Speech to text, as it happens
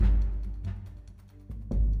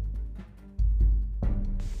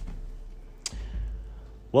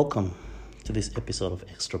Welcome to this episode of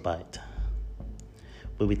Extra Bite,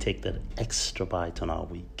 where we take that extra bite on our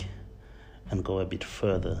week and go a bit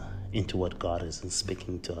further into what God is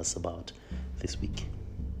speaking to us about this week.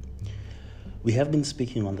 We have been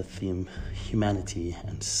speaking on the theme humanity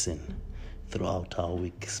and sin throughout our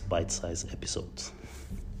week's bite-sized episodes.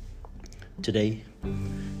 Today,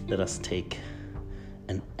 let us take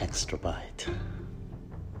an extra bite.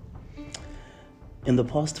 In the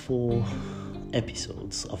past 4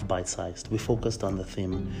 episodes of Bite-Sized, we focused on the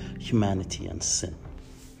theme humanity and sin.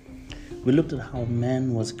 We looked at how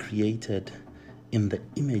man was created in the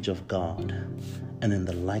image of God and in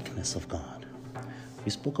the likeness of God.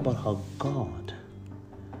 We spoke about how God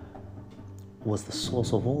was the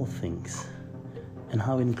source of all things and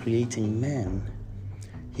how in creating man,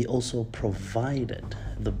 he also provided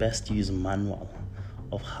the best used manual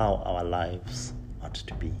of how our lives ought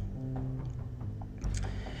to be.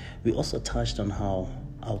 We also touched on how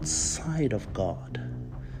outside of God,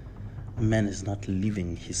 man is not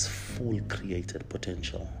living his full created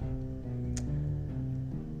potential,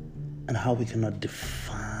 and how we cannot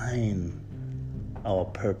define our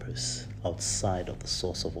purpose outside of the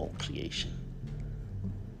source of all creation.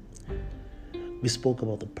 We spoke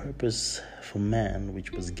about the purpose for man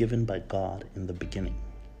which was given by God in the beginning: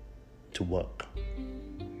 to work,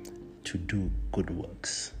 to do good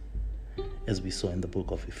works, as we saw in the book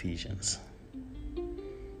of Ephesians,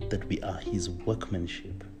 that we are his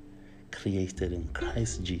workmanship, created in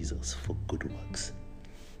Christ Jesus for good works.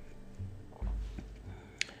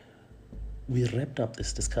 We wrapped up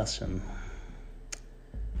this discussion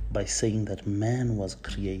by saying that man was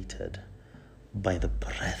created by the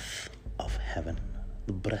breath of heaven,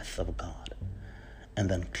 the breath of God, and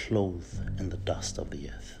then clothed in the dust of the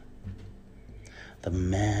earth. The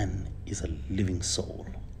man is a living soul.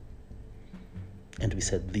 And we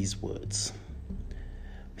said these words.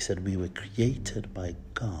 We said we were created by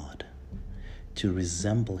God to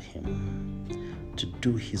resemble him, to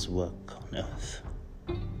do his work on earth.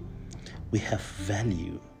 We have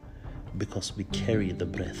value because we carry the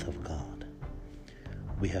breath of God.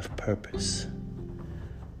 We have purpose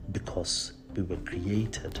because we were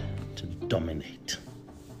created to dominate.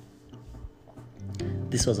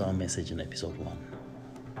 This was our message in episode 1.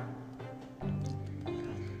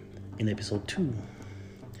 In episode 2,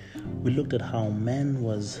 we looked at how man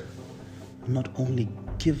was not only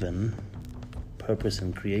given purpose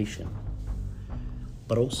in creation,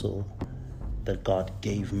 but also that God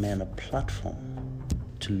gave man a platform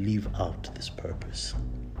to live out this purpose.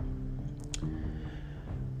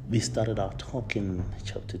 We started our talk in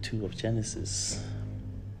chapter 2 of Genesis,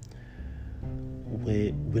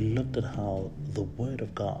 where we looked at how the Word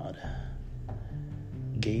of God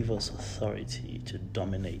gave us authority to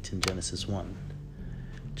dominate in Genesis 1,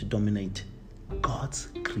 to dominate God's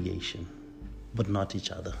creation, but not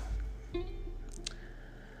each other.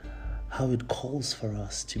 How it calls for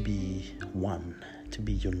us to be one, to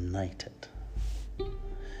be united.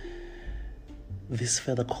 This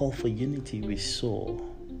further call for unity we saw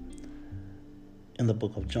in the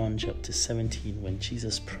book of John chapter 17, when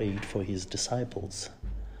Jesus prayed for his disciples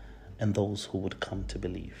and those who would come to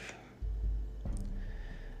believe.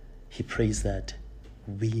 He prays that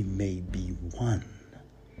we may be one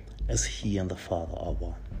as he and the Father are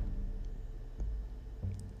one.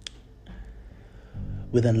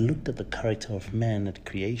 We then looked at the character of man at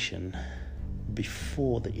creation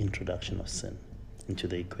before the introduction of sin into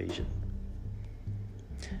the equation.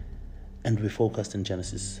 And we focused in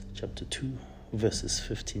Genesis chapter 2, verses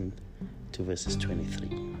 15 to verses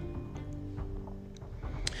 23.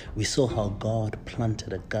 We saw how God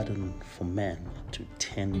planted a garden for man to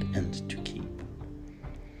tend and to keep.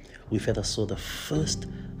 We further saw the first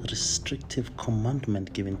restrictive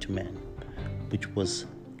commandment given to man, which was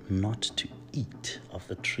not to eat of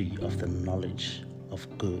the tree of the knowledge of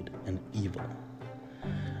good and evil.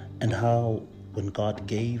 And how when God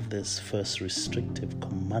gave this first restrictive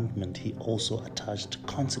commandment, he also attached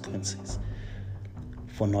consequences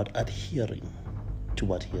for not adhering to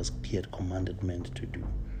what he had commanded men to do,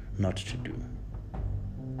 not to do.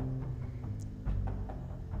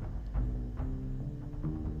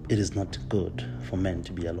 It is not good for men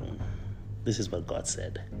to be alone. This is what God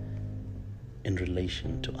said in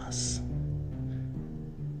relation to us.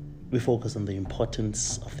 We focus on the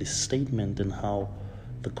importance of this statement and how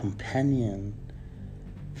the companion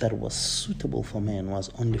that was suitable for man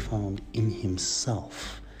was only found in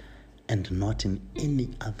himself and not in any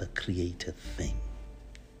other created thing.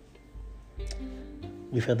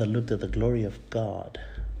 We further looked at the glory of God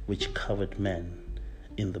which covered man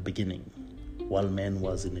in the beginning, while man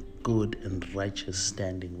was in a good and righteous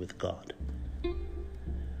standing with God.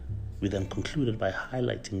 We then concluded by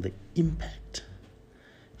highlighting the impact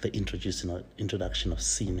the introduction of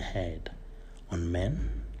sin had on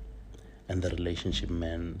men and the relationship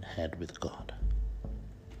man had with God.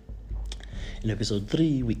 In episode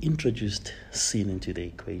 3, we introduced sin into the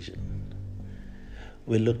equation.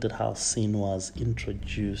 We looked at how sin was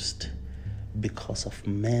introduced because of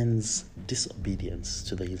man's disobedience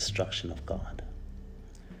to the instruction of God.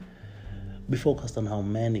 We focused on how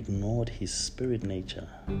man ignored his spirit nature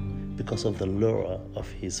because of the lure of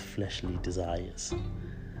his fleshly desires,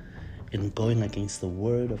 in going against the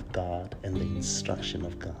word of God and the instruction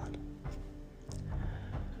of God.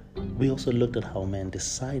 We also looked at how man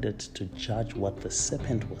decided to judge what the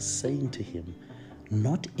serpent was saying to him,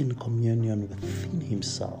 not in communion within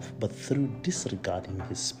himself, but through disregarding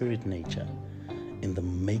his spirit nature in the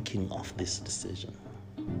making of this decision.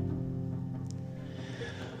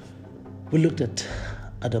 We looked at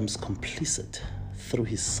Adam's complicit through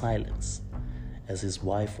his silence as his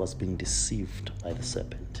wife was being deceived by the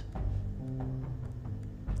serpent.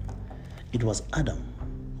 It was Adam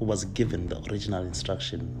who was given the original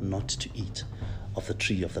instruction not to eat of the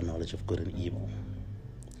tree of the knowledge of good and evil.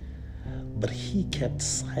 But he kept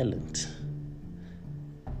silent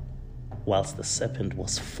whilst the serpent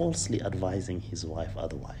was falsely advising his wife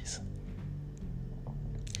otherwise.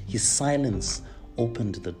 His silence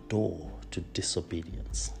opened the door to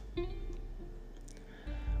disobedience.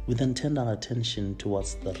 We then turned our attention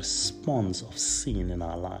towards the response of sin in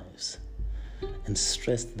our lives and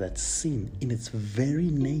stressed that sin in its very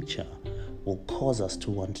nature will cause us to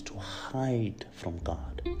want to hide from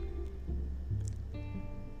God.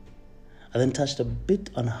 I then touched a bit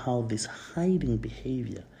on how this hiding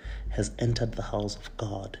behavior has entered the house of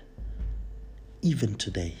God even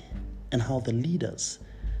today, and how the leaders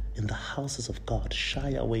in the houses of God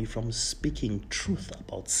shy away from speaking truth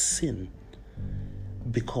about sin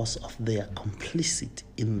because of their complicity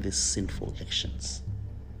in these sinful actions.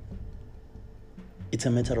 It's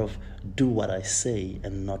a matter of do what I say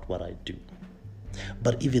and not what I do.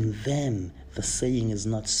 But even then, the saying is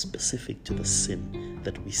not specific to the sin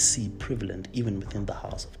that we see prevalent even within the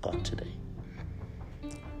house of God today.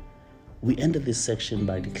 We ended this section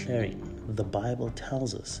by declaring the Bible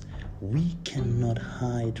tells us we cannot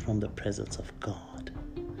hide from the presence of God.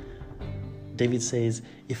 David says,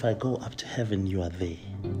 if I go up to heaven, you are there.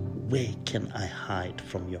 Where can I hide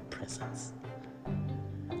from your presence?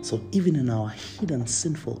 So even in our hidden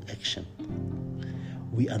sinful action,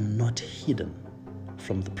 we are not hidden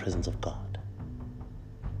from the presence of God.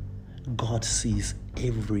 God sees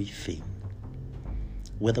everything,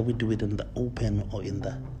 whether we do it in the open or in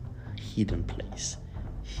the hidden place.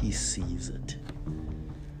 He sees it.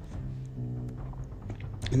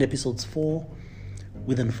 In episodes 4,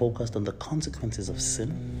 we then focused on the consequences of sin.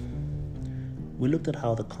 We looked at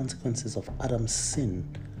how the consequences of Adam's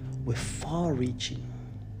sin were far-reaching,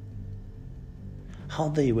 how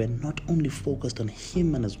they were not only focused on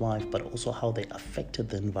him and his wife, but also how they affected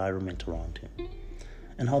the environment around him,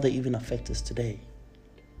 and how they even affect us today.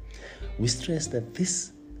 We stress that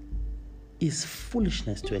this is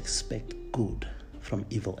foolishness to expect good from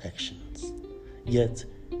evil actions. Yet,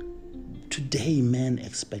 today men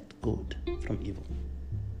expect good from evil.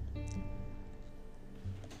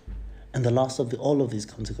 And the last of all of these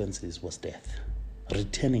consequences was death,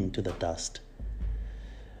 returning to the dust.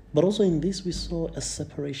 But also in this we saw a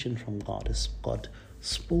separation from God, as God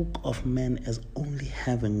spoke of men as only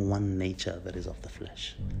having one nature, that is of the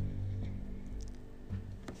flesh.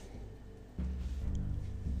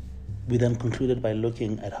 We then concluded by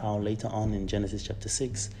looking at how later on in Genesis chapter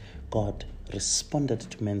 6, God responded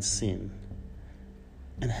to men's sin.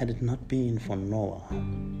 And had it not been for Noah,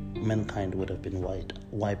 mankind would have been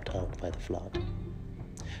wiped out by the flood,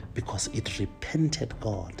 because it repented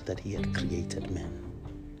God that he had created man.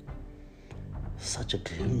 Such a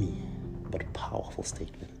gloomy but powerful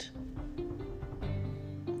statement.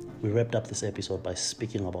 We wrapped up this episode by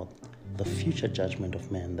speaking about the future judgment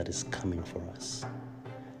of man that is coming for us.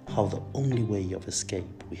 How the only way of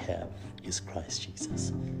escape we have is Christ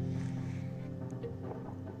Jesus.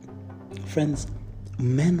 Friends,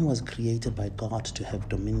 man was created by God to have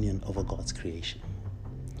dominion over God's creation.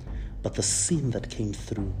 But the sin that came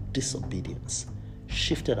through disobedience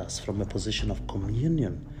shifted us from a position of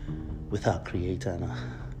communion with our Creator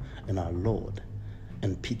and our Lord,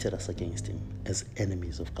 and pitted us against Him as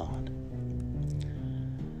enemies of God.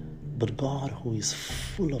 But God, who is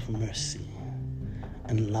full of mercy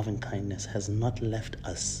and loving kindness, has not left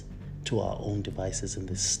us to our own devices in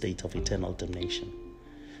this state of eternal damnation,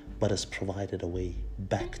 but has provided a way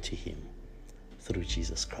back to Him through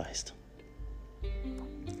Jesus Christ.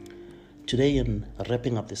 Today, in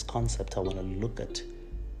wrapping up this concept, I want to look at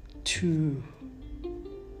two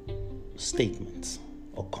statements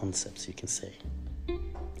or concepts, you can say.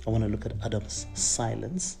 I want to look at Adam's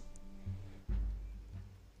silence,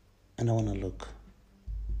 and I want to look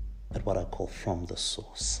at what I call from the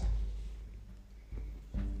source.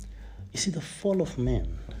 You see, the fall of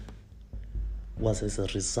man was as a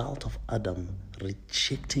result of Adam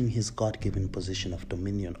rejecting his God-given position of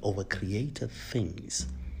dominion over created things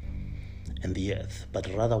and the earth,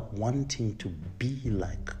 but rather wanting to be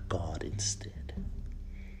like God instead.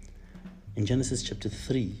 In Genesis chapter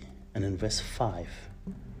 3 and in verse 5,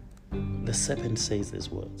 the serpent says these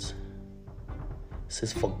words. It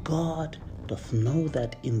says, "For God doth know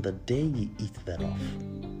that in the day ye eat thereof,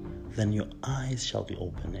 then your eyes shall be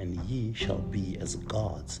open, and ye shall be as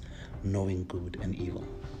gods, knowing good and evil."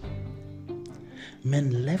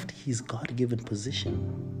 Man left his God-given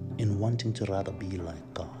position in wanting to rather be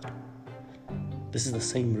like God. This is the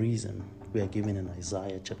same reason we are given in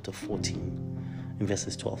Isaiah chapter 14, in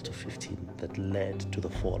verses 12 to 15, that led to the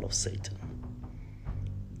fall of Satan.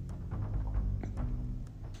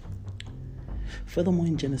 Furthermore,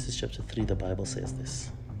 in Genesis chapter 3, the Bible says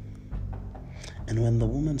this. "And when the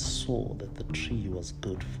woman saw that the tree was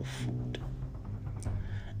good for food,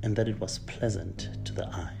 and that it was pleasant to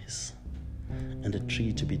the eyes, and a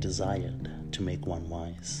tree to be desired to make one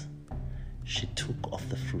wise, she took of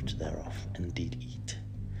the fruit thereof and did eat,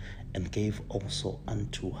 and gave also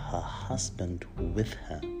unto her husband with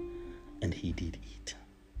her, and he did eat."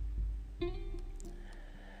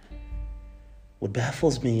 What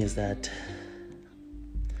baffles me is that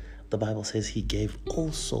the Bible says he gave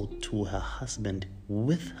also to her husband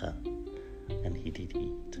with her, and he did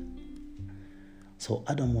eat. So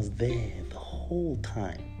Adam was there the whole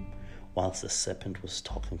time whilst the serpent was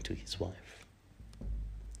talking to his wife.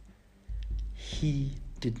 He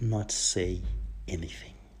did not say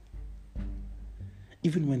anything.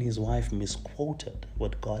 Even when his wife misquoted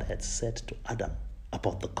what God had said to Adam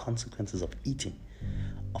about the consequences of eating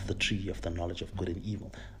of the tree of the knowledge of good and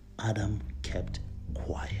evil, Adam kept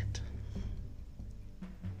quiet.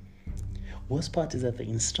 Worst part is that the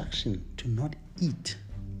instruction to not eat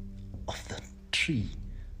of the tree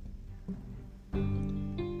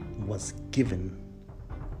was given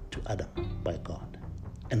to Adam by God,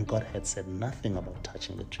 and God had said nothing about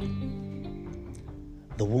touching the tree.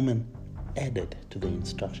 The woman added to the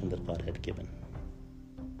instruction that God had given.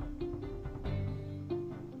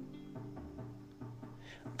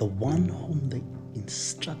 The one whom the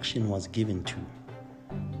instruction was given to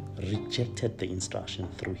rejected the instruction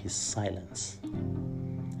through his silence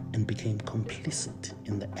and became complicit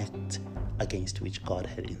in the act against which God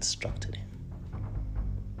had instructed him.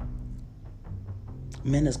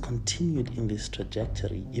 Man has continued in this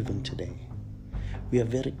trajectory even today. We are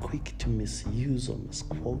very quick to misuse or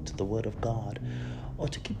misquote the word of God, or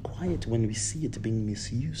to keep quiet when we see it being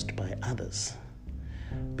misused by others,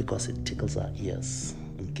 because it tickles our ears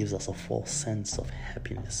and gives us a false sense of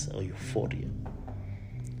happiness or euphoria.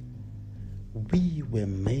 We were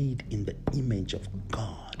made in the image of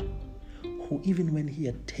God, who even when he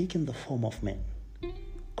had taken the form of man,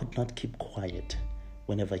 could not keep quiet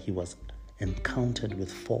whenever he was encountered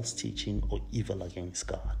with false teaching or evil against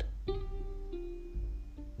God.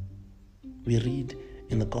 We read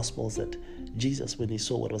in the Gospels that Jesus, when he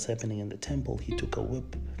saw what was happening in the temple, he took a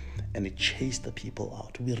whip and he chased the people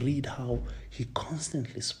out. We read how he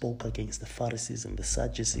constantly spoke against the Pharisees and the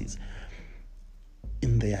Sadducees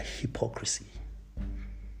in their hypocrisy.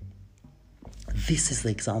 This is the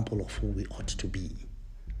example of who we ought to be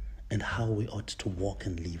and how we ought to walk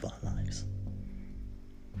and live our lives.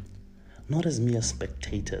 Not as mere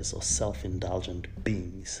spectators or self-indulgent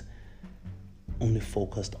beings, only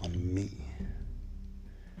focused on me,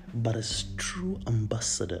 but as true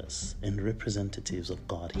ambassadors and representatives of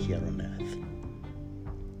God here on earth.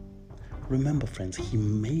 Remember, friends, he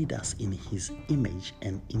made us in his image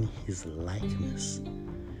and in his likeness.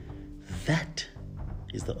 That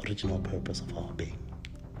is the original purpose of our being.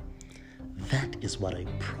 That is what a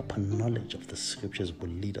proper knowledge of the scriptures will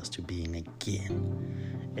lead us to being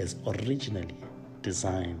again, as originally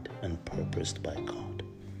designed and purposed by God.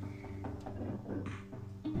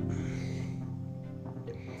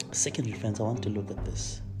 Secondly, friends, I want to look at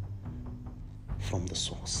this from the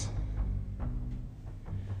source.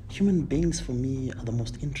 Human beings, for me, are the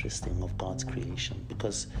most interesting of God's creation,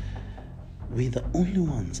 because we're the only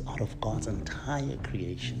ones out of God's entire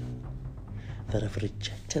creation that have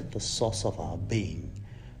rejected the source of our being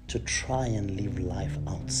to try and live life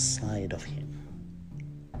outside of him.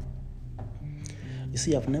 You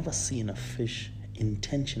see, I've never seen a fish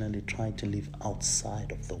intentionally try to live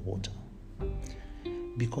outside of the water.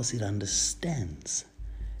 because it understands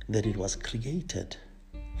that it was created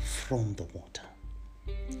from the water.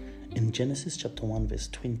 In Genesis chapter 1 verse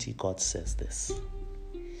 20, God says this.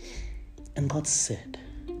 And God said,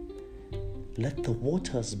 let the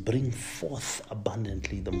waters bring forth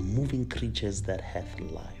abundantly the moving creatures that hath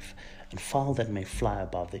life, and fowl that may fly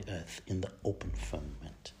above the earth in the open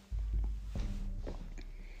firmament.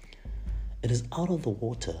 It is out of the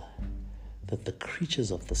water that the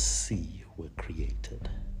creatures of the sea were created.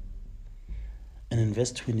 And in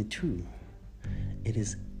verse 22, it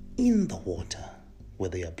is in the water where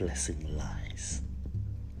their blessing lies.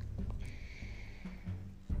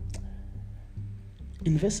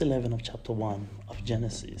 In verse 11 of chapter 1 of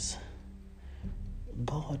Genesis,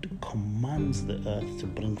 God commands the earth to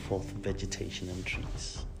bring forth vegetation and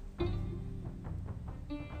trees.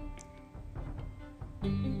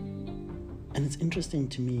 And it's interesting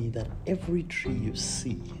to me that every tree you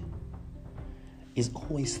see is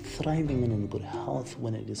always thriving and in good health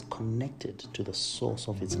when it is connected to the source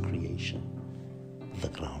of its creation, the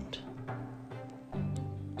ground.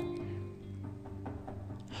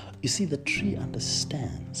 You see, the tree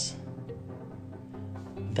understands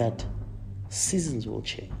that seasons will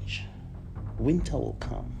change, winter will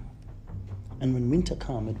come, and when winter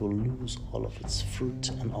comes, it will lose all of its fruit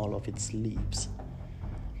and all of its leaves.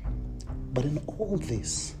 But in all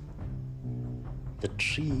this, the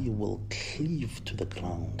tree will cleave to the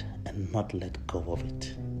ground and not let go of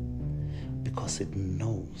it, because it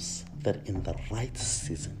knows that in the right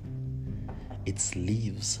season, its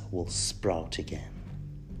leaves will sprout again.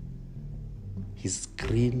 His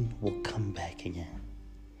green will come back again,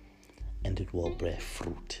 and it will bear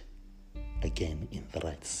fruit again in the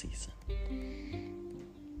right season.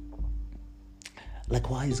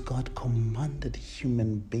 Likewise, God commanded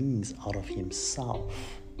human beings out of himself,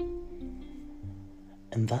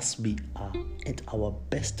 and thus we are at our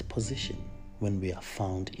best position when we are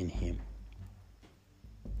found in him.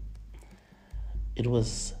 It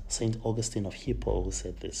was St. Augustine of Hippo who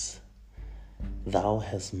said this: "Thou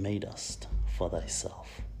hast made us for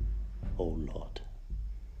thyself, O Lord,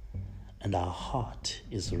 and our heart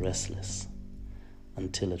is restless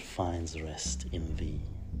until it finds rest in thee."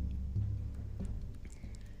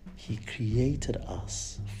 He created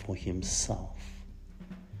us for himself,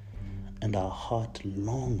 and our heart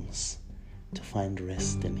longs to find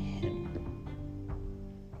rest in him,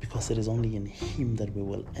 because it is only in him that we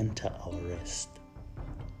will enter our rest.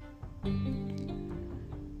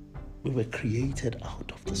 We were created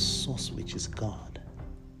out of the source, which is God,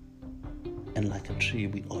 and like a tree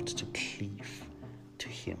we ought to cleave to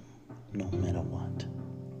him no matter what.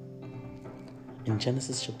 In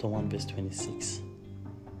Genesis chapter 1 verse 26,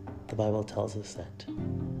 the Bible tells us that,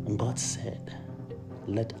 and God said,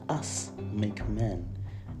 "Let us make man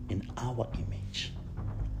in our image,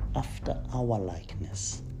 after our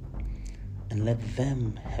likeness, and let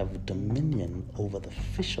them have dominion over the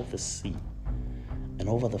fish of the sea, and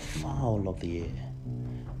over the fowl of the air,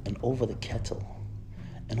 and over the cattle,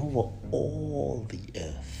 and over all the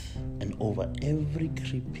earth, and over every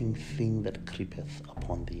creeping thing that creepeth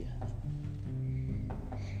upon the earth."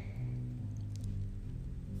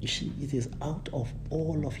 You see, it is out of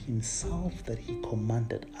all of himself that he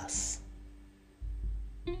commanded us.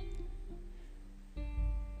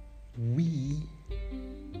 We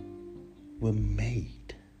were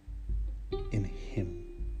made in him,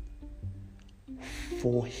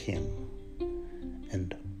 for him,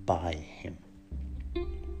 and by him.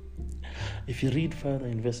 If you read further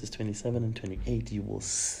in verses 27 and 28, you will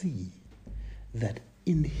see that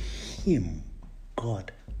in him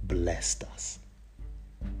God blessed us.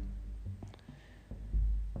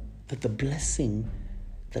 That the blessing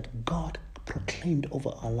that God proclaimed over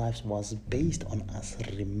our lives was based on us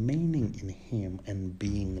remaining in him and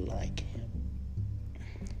being like him.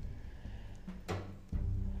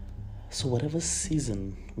 So whatever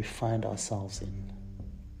season we find ourselves in,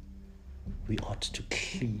 we ought to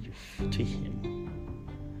cleave to him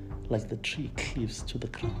like the tree cleaves to the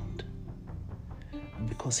ground,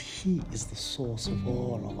 because he is the source of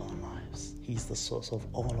all of our lives. He is the source of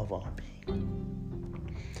all of our being.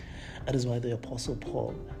 That is why the Apostle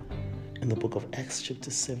Paul, in the book of Acts chapter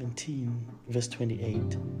 17, verse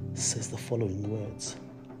 28, says the following words.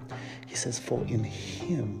 He says, "For in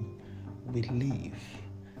him we live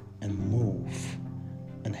and move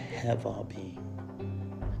and have our being,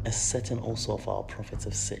 as certain also of our prophets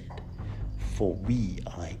have said, for we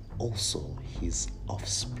are also his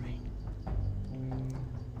offspring.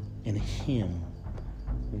 In him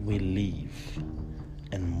we live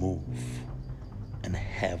and move and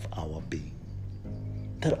have our being."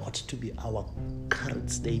 That ought to be our current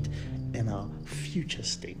state and our future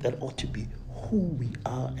state. That ought to be who we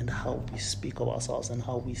are and how we speak of ourselves and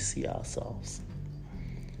how we see ourselves.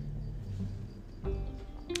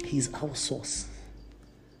 He's our source.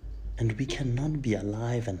 And we cannot be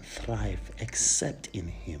alive and thrive except in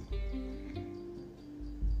Him.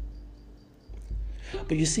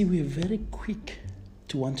 But you see, we're very quick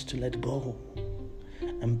to want to let go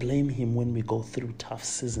and blame Him when we go through tough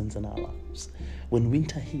seasons in our lives. When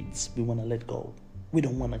winter hits, we want to let go. We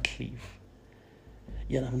don't want to cleave.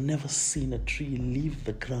 Yet I've never seen a tree leave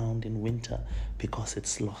the ground in winter because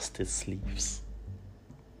it's lost its leaves.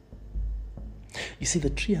 You see, the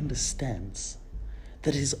tree understands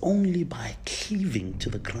that it is only by cleaving to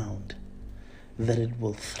the ground that it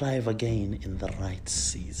will thrive again in the right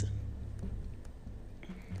season.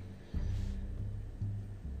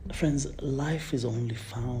 Friends, life is only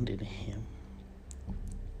found in Him.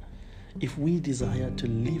 If we desire to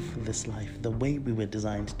live this life the way we were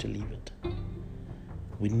designed to live it,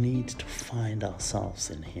 we need to find ourselves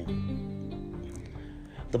in Him.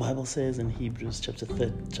 The Bible says in Hebrews chapter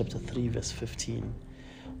 3 verse 15,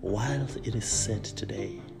 while it is said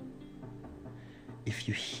today, if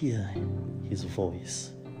you hear His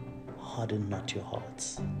voice, harden not your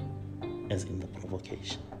hearts, as in the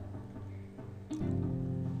provocation.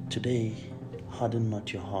 Today, harden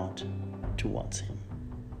not your heart towards Him,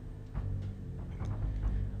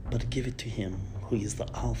 but give it to Him who is the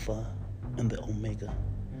Alpha and the Omega,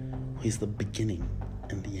 who is the beginning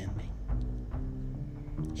and the ending.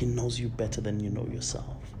 He knows you better than you know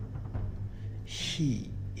yourself.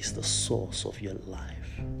 He is the source of your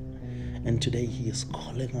life. And today He is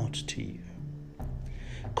calling out to you.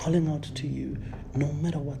 Calling out to you, no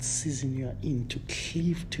matter what season you are in, to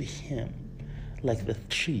cleave to Him like the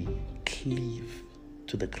tree cleave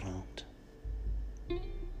to the ground.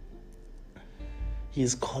 He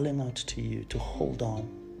is calling out to you to hold on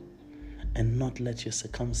and not let your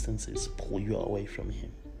circumstances pull you away from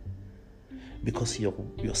Him. Because your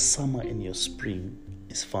summer and your spring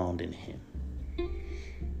is found in Him.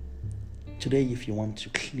 Today, if you want to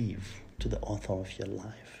cleave to the author of your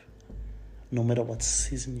life, no matter what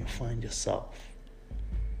season you find yourself,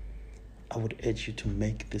 I would urge you to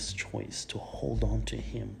make this choice to hold on to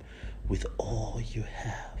Him with all you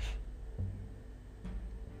have.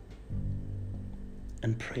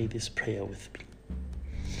 And pray this prayer with me.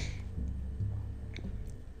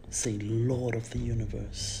 Say, Lord of the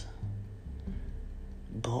universe,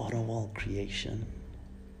 God of all creation,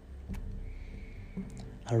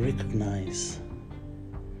 I recognize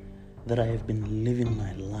that I have been living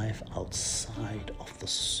my life outside of the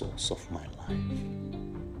source of my life.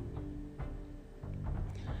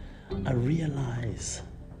 I realize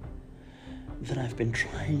that I've been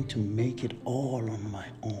trying to make it all on my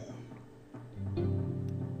own.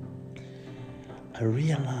 I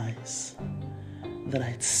realize that I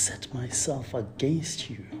had set myself against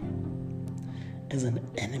you as an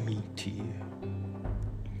enemy to you.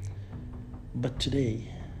 But today,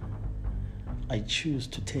 I choose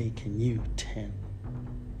to take a new turn.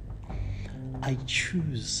 I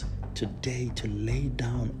choose today to lay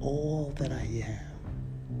down all that I am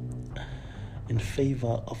in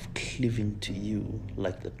favor of cleaving to you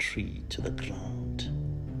like the tree to the ground.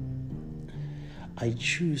 I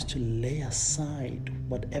choose to lay aside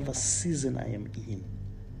whatever season I am in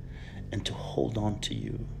and to hold on to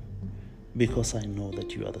you because I know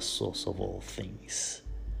that you are the source of all things.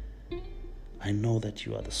 I know that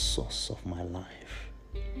you are the source of my life.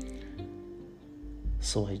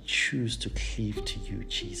 So I choose to cleave to you,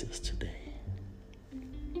 Jesus, today.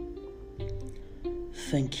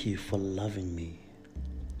 Thank you for loving me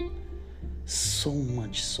so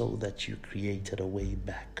much so that you created a way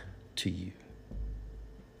back to you.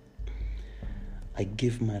 I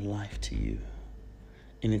give my life to you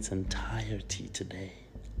in its entirety today.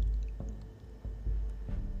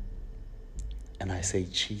 And I say,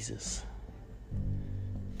 Jesus,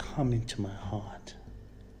 come into my heart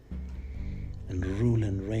and rule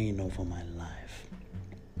and reign over my life.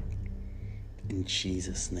 In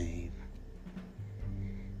Jesus' name,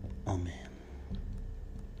 amen.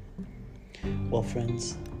 Well,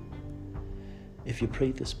 friends, if you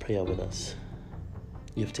prayed this prayer with us,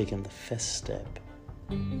 you've taken the first step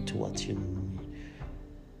towards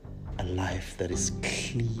a life that is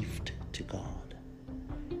cleaved to God,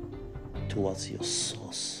 towards your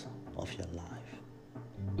source of your life.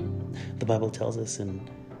 The Bible tells us in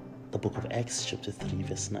the book of Acts chapter 3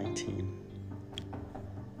 verse 19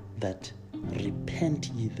 that repent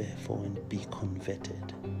ye therefore and be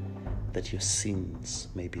converted, that your sins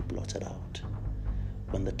may be blotted out,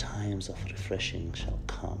 when the times of refreshing shall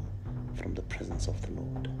come from from the presence of the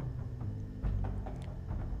Lord.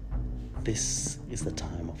 This is the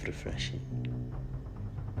time of refreshing.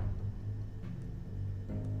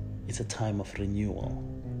 It's a time of renewal,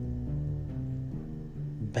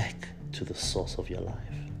 back to the source of your life.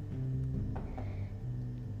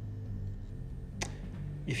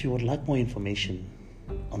 If you would like more information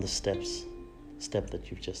on the step that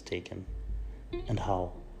you've just taken and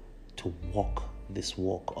how to walk this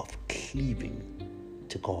walk of cleaving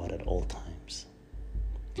to God at all times,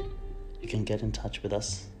 you can get in touch with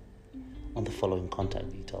us on the following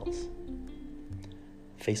contact details.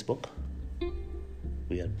 Facebook,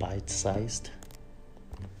 we are Bite-Sized.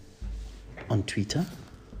 On Twitter,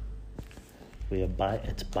 we are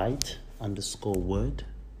at Bite_word.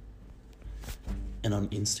 And on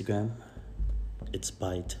Instagram, it's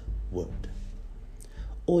BiteWord.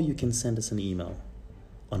 Or you can send us an email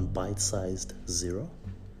on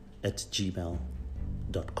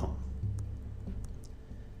bitesized0@gmail.com.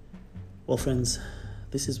 Well, friends,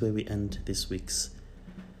 this is where we end this week's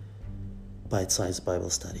Bite-Sized Bible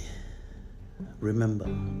Study. Remember,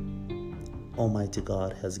 Almighty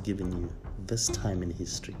God has given you this time in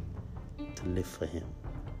history to live for Him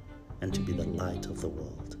and to be the light of the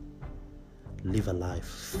world. Live a life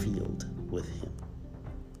filled with Him.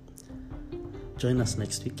 Join us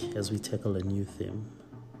next week as we tackle a new theme.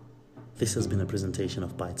 This has been a presentation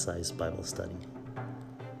of Bite-Sized Bible Study.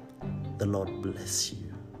 The Lord bless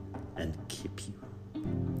you and keep you.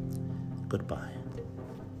 Goodbye.